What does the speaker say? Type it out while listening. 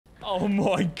Oh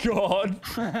my god.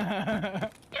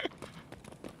 That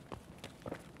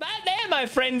there, my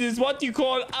friend, is what you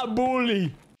call a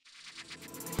bully.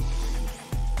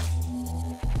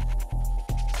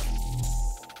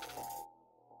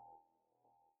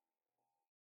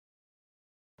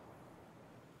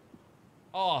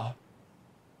 Oh.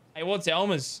 Hey, what's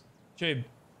Elmer's? Tube.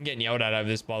 I'm getting yelled at over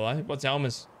this, by the way. What's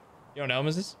Elmer's? You know what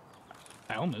Elmer's is?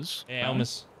 Elmer's? Yeah,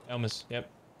 Elmer's. Elmer's, yep.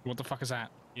 What the fuck is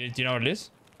that? Do you know what it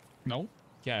is? No.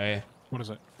 Yeah. What is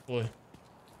it? Glue.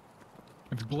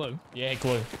 It's glue? Yeah,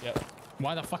 glue. Yep.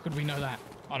 Why the fuck would we know that?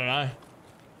 I don't know.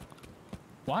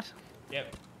 What?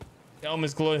 Yep.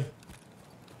 Elmer's glue.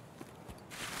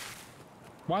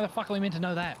 Why the fuck are we meant to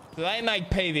know that? Do they make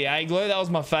PVA glue? That was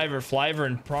my favorite flavor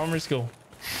in primary school.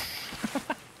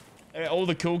 All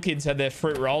the cool kids had their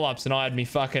fruit roll-ups and I had me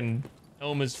fucking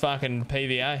Elmer's fucking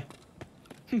PVA.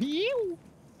 You.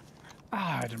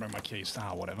 Ah, I didn't bring my keys.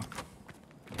 Ah, whatever.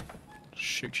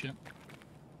 Shoot shit.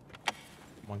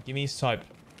 Come on, give me soap.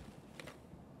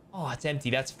 Oh, it's empty.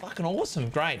 That's fucking awesome.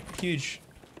 Great. Huge.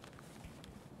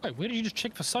 Wait, where did you just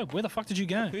check for soap? Where the fuck did you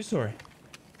go? Who's sorry?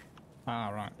 Ah,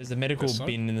 right. There's a medical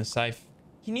bin in the safe.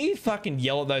 Can you fucking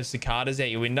yell at those cicadas out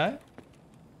your window?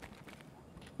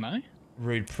 No?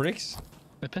 Rude pricks.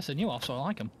 They're pissing you off, so I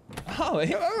like them. Oh,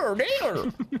 there.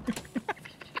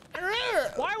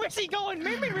 Why was he going?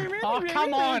 Oh,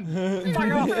 come on.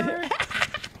 Fuck off.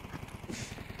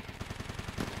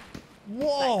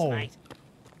 Whoa. Thanks,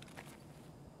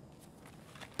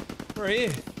 Where are you?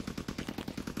 Is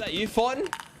that you fighting?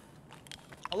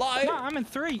 Hello? No, I'm in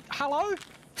 3. Hello?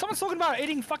 Someone's talking about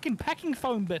eating fucking packing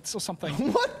foam bits or something.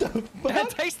 What the fuck? That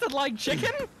tasted like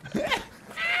chicken?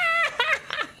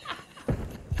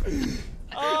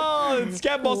 Oh,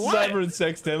 Scat Boss is over in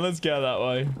Sexton. Let's go that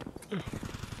way.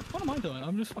 What am I doing?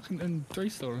 I'm just fucking in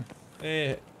 3-story.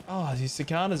 Yeah. Oh, these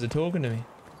cicadas are talking to me.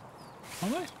 Are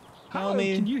they? Tell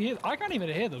me. Can you hear? I can't even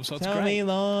hear them, so it's great. Tell me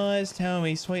lies, tell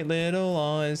me sweet little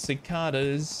lies,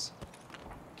 cicadas.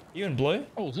 You in blue?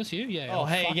 Oh, is this you? Yeah. Oh,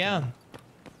 how you going?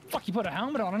 Fuck, you put a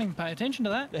helmet on. I didn't even pay attention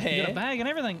to that. Yeah. You got a bag and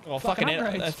everything. Oh, fucking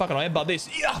headbutt this.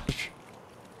 Yeah.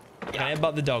 Yeah.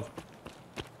 Headbutt the dog.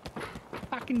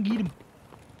 Fucking get him.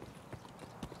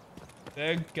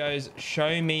 Berg goes,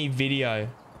 show me video.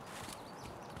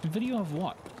 Video of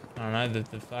what? I don't know,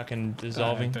 the fucking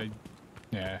dissolving.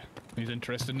 Yeah, he's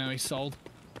interested now. He's sold.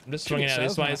 I'm just swinging out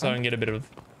this way so I can get a bit of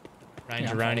range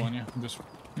around him.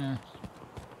 Yeah.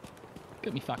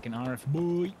 Get me fucking RF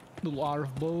boy. Little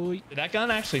RF boy. Dude, that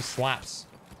gun actually slaps.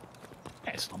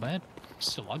 Yeah, it's not bad.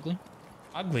 It's still ugly.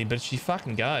 Ugly, but she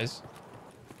fucking goes.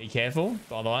 Be careful,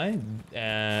 by the way.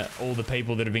 All the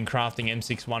people that have been crafting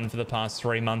M61 for the past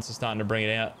 3 months are starting to bring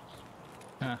it out.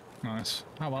 Ah, nice.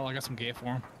 Oh well, I got some gear for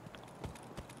him.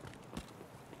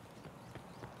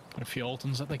 Got a few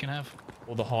Altons that they can have.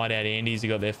 All the hideout Andes, you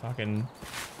got their fucking...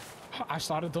 I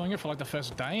started doing it for like the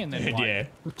first day, and then like yeah.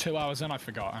 2 hours in, I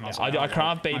forgot. And I was I like,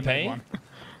 craft I made BP, one.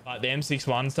 like the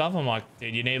M61 stuff. I'm like,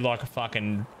 dude, you need like a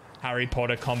fucking Harry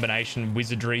Potter combination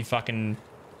wizardry fucking...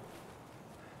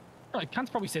 Right,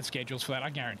 cunts probably set schedules for that, I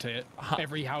guarantee it.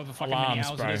 Every however fucking Alarms, many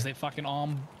hours bro. it is, their fucking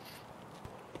arm.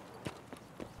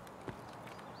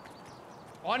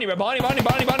 Behind you, bro. Behind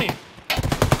you.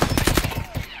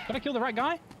 Did I kill the right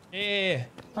guy? Yeah.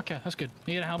 Okay, that's good.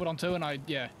 He had a helmet on too, and I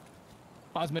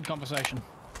was mid-conversation.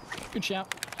 Good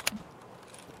shout.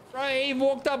 Bro, he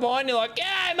walked up behind you like,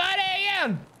 yeah, mate, how you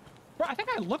going? Bro, I think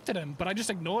I looked at him, but I just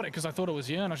ignored it because I thought it was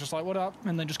you, and I was just like, what up?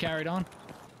 And then just carried on.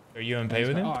 Are you UMP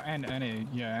with him? Oh, and a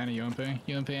UMP.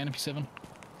 UMP and MP7.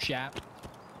 Sharp.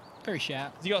 Very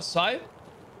sharp. Has he got soap?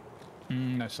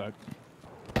 No soap.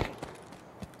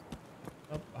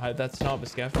 Oh, I hope that's not a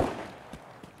scaff.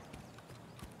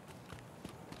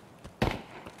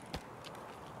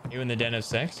 You in the den of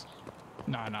sex?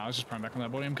 No, I was just praying back on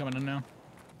that body. I'm coming in now.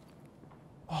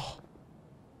 Oh.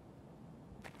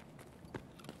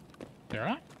 You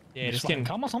alright? Yeah, just getting...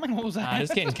 Come or something? What was that?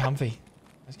 Just getting comfy.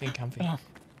 Just getting comfy. Oh.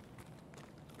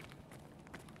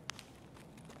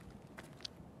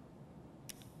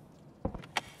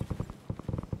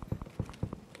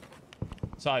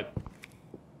 So...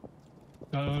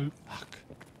 So... Fuck.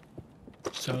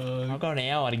 So... I've got an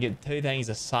hour to get 2 things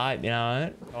of soap, you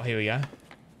know? Oh, here we go.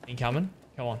 Incoming.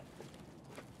 Come on.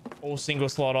 All single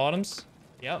slot items.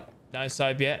 Yep. No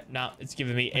soap yet. No, it's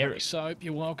giving me error. Soap,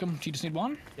 you're welcome. Do you just need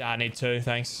 1? Yeah, I need 2,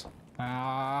 thanks.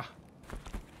 I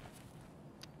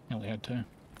only had 2. I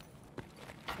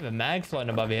have a mag floating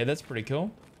above your head. That's pretty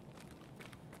cool.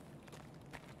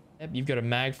 Yep, you've got a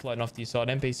mag floating off to your side.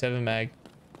 MP7 mag.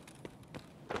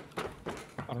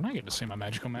 I don't know, I get to see my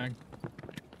magical mag.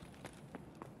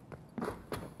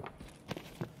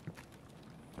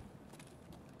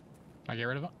 I get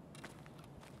rid of it?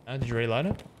 Oh, did you reload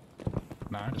it?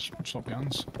 No, just swap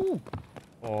guns. Ooh.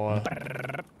 Or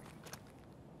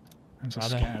There's a Are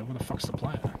they? scav. Where the fuck's the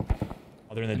player?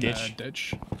 oh, they're in the ditch.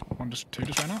 Ditch. Two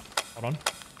just ran out. Hold on.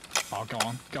 Oh, go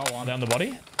on. Go on. Down the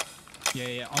body.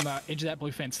 Yeah. On the edge of that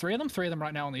blue fence. Three of them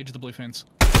right now on the edge of the blue fence.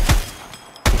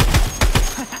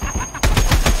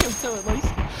 Killed two at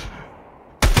least.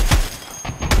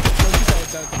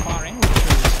 The far end.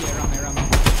 Yeah, around there.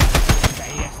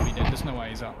 Okay, he has to be dead. There's no way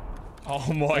he's up.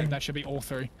 Oh my. That should be all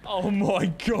three. Oh my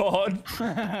god.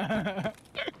 That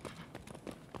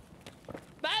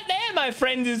there, my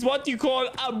friends, is what you call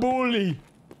a bully.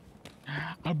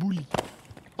 A bully.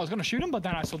 I was going to shoot him, but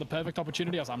then I saw the perfect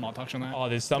opportunity. I was like, I'm not touching that. Oh,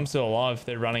 there's some still alive.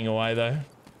 They're running away though.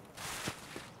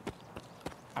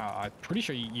 I'm pretty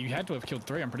sure you had to have killed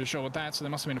three. I'm pretty sure with that. So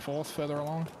there must have been a fourth further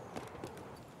along.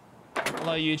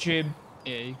 Hello, YouTube.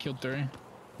 Yeah, you killed three.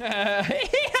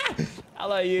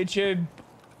 Hello, YouTube.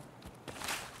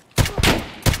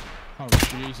 Oh,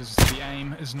 Jesus. The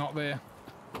aim is not there.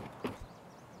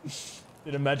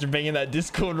 Did imagine being in that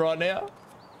Discord right now?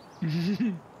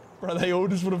 Bro, they all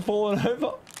just would have fallen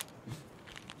over.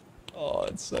 Oh,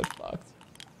 it's so fucked.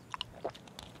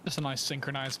 Just a nice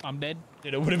synchronized, I'm dead.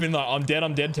 Dude, it would have been like, I'm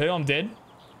dead too, I'm dead.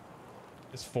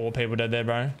 There's 4 people dead there,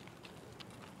 bro.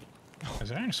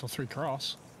 I only saw 3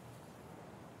 cross.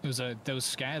 There was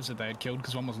scavs that they had killed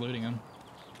because one was looting them.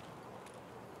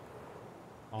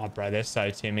 Oh, bro, they're so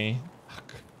Timmy.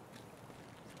 Fuck.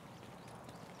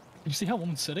 You see how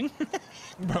one's sitting?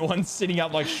 Bro, one's sitting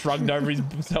up like shrugged over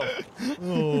himself.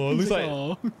 Oh,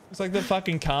 looks like the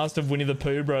fucking cast of Winnie the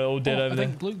Pooh, bro, all dead over there.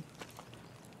 Blue.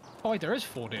 Oh wait, there is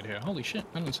 4 dead here. Holy shit,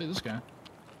 I didn't see this guy.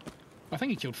 I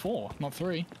think he killed 4, not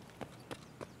 3.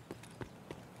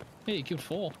 Yeah, he killed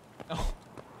 4. Oh.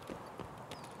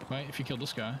 Wait, if you killed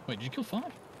this guy. Wait, did you kill 5?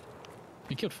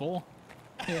 You killed 4.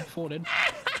 Yeah, 4 dead.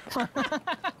 I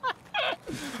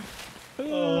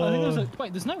think there's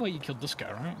wait, there's no way you killed this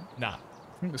guy, right? Nah. I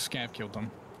think the scav killed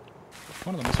them.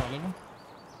 One of them is high level.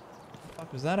 What the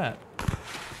fuck was that at?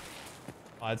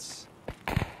 Oh, it's...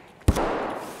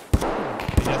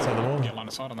 He's outside the wall. Get line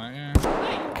of sight on that, yeah.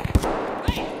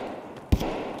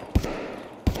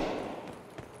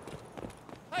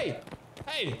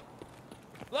 Hey!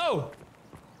 Hello!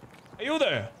 Are you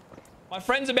there? My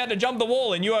friend's about to jump the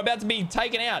wall and you are about to be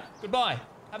taken out. Goodbye.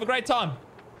 Have a great time.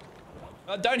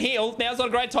 Don't heal. Now's not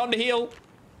a great time to heal.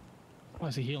 Why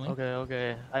is he healing?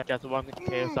 Okay. I just want to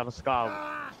kill some scum.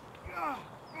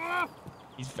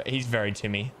 He's very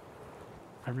Timmy.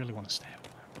 I really want to stab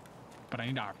him. But I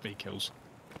need RFB kills.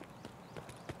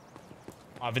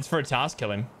 Oh, if it's for a task,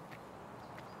 kill him.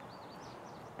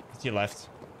 It's to your left.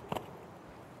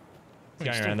 He's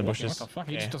going around the bushes. What the fuck?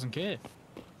 He just doesn't care.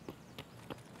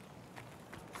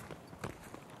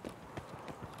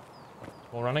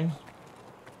 All running.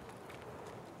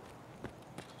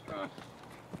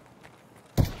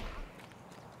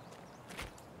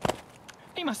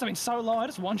 He must have been so low. I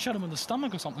just one-shot him in the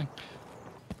stomach or something.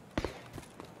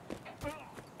 Oh,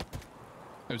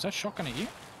 is that shotgun at you?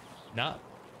 Nah.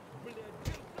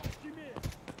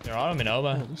 They're on him in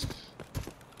elbow.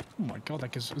 Oh my god,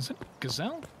 that is it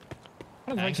Gazelle?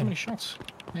 Why did they make so many shots?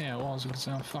 Yeah, it was a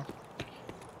Gazelle. Fuck.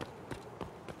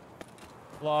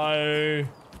 Hello.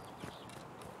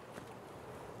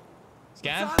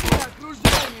 Scav?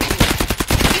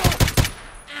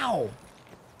 Ow!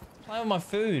 Play with my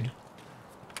food.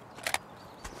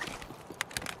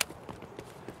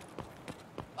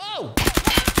 Oh! I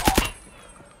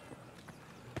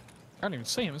can't even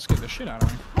see him. It scared the shit out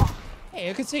of me. Hey,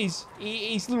 I can see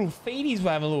his little feeties were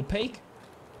having a little peek.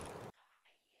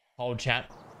 Hold,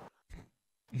 chat.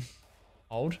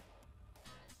 Hold.